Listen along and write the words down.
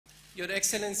Your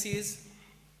Excellencies,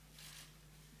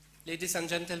 ladies and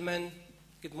gentlemen,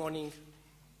 good morning.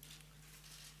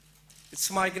 It's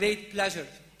my great pleasure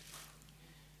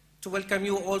to welcome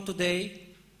you all today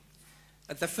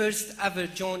at the first ever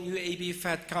Joint UAB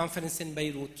Fed conference in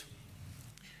Beirut.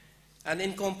 And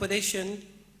in cooperation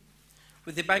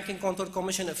with the Banking Control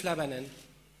Commission of Lebanon,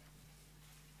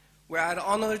 we are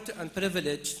honored and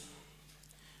privileged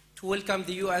to welcome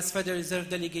the U.S. Federal Reserve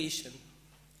delegation,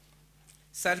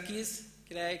 Sarkis,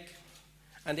 Craig,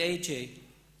 and AJ.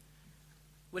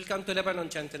 Welcome to Lebanon,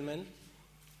 gentlemen.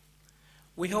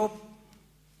 We hope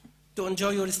to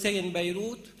enjoy your stay in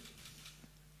Beirut,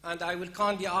 and I will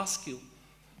kindly ask you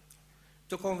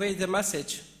to convey the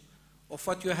message of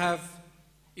what you have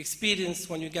experienced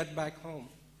when you get back home.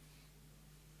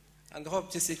 And I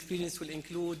hope this experience will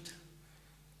include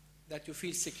that you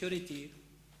feel security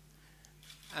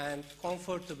and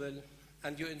comfortable,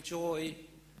 and you enjoy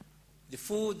the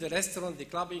food, the restaurant, the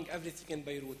clubbing, everything in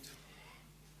Beirut.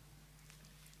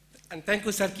 And thank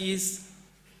you, Sarkis,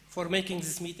 for making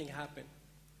this meeting happen.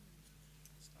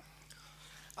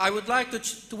 I would like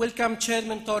to welcome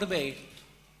Chairman Torbay,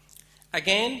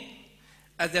 again,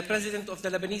 as the President of the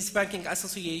Lebanese Banking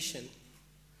Association,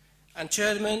 and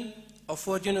Chairman of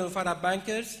World Union of Arab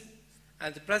Bankers,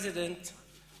 and the President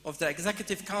of the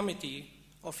Executive Committee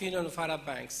of Union of Arab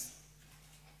Banks.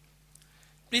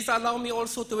 Please allow me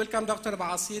also to welcome Dr.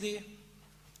 Baasiri,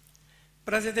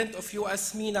 President of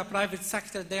U.S. MENA Private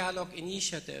Sector Dialogue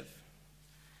Initiative,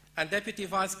 and Deputy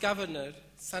Vice Governor,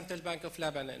 Central Bank of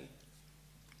Lebanon.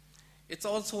 It's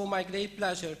also my great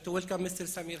pleasure to welcome Mr.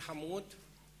 Samir Hamoud,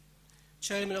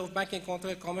 Chairman of Banking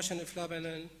Control Commission of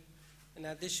Lebanon, in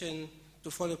addition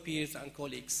to fellow peers and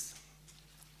colleagues.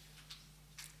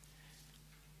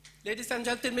 Ladies and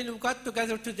gentlemen, we got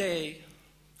together today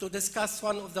to discuss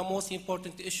one of the most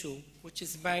important issues, which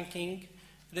is banking,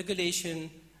 regulation,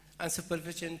 and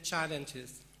supervision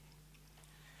challenges.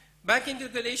 Banking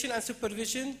regulation and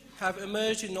supervision have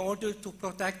emerged in order to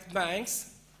protect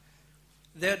banks,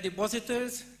 their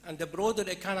depositors, and the broader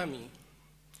economy.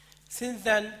 Since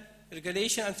then,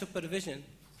 regulation and supervision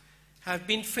have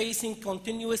been facing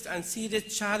continuous and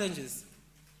serious challenges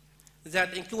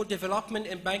that include development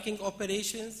in banking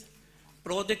operations,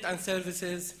 product and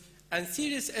services, and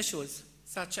serious issues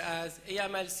such as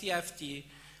AML, CFT,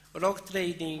 rogue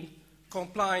trading,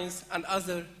 compliance, and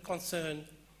other concern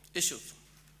issues.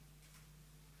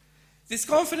 This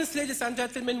conference, ladies and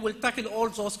gentlemen, will tackle all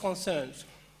those concerns.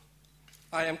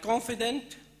 I am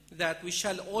confident that we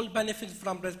shall all benefit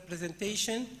from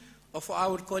representation of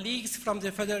our colleagues from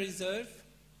the Federal Reserve,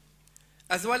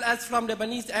 as well as from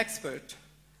Lebanese experts,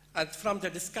 and from the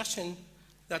discussion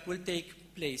that will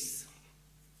take place.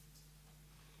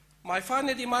 My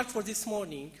final remark for this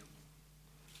morning,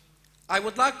 I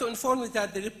would like to inform you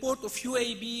that the report of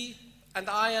UAB and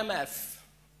IMF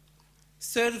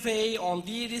survey on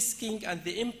de-risking and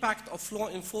the impact of law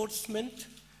enforcement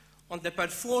on the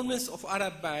performance of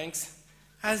Arab banks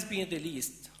has been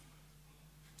released.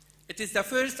 It is the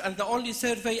first and the only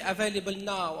survey available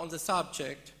now on the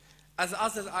subject, as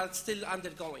others are still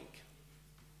undergoing.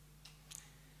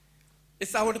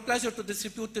 It's our pleasure to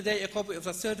distribute today a copy of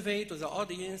the survey to the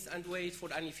audience and wait for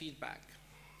any feedback.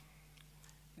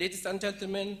 Ladies and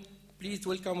gentlemen, please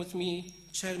welcome with me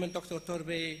Chairman Dr.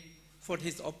 Torbay for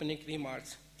his opening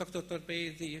remarks. Dr.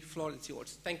 Torbay, the floor is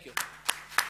yours. Thank you.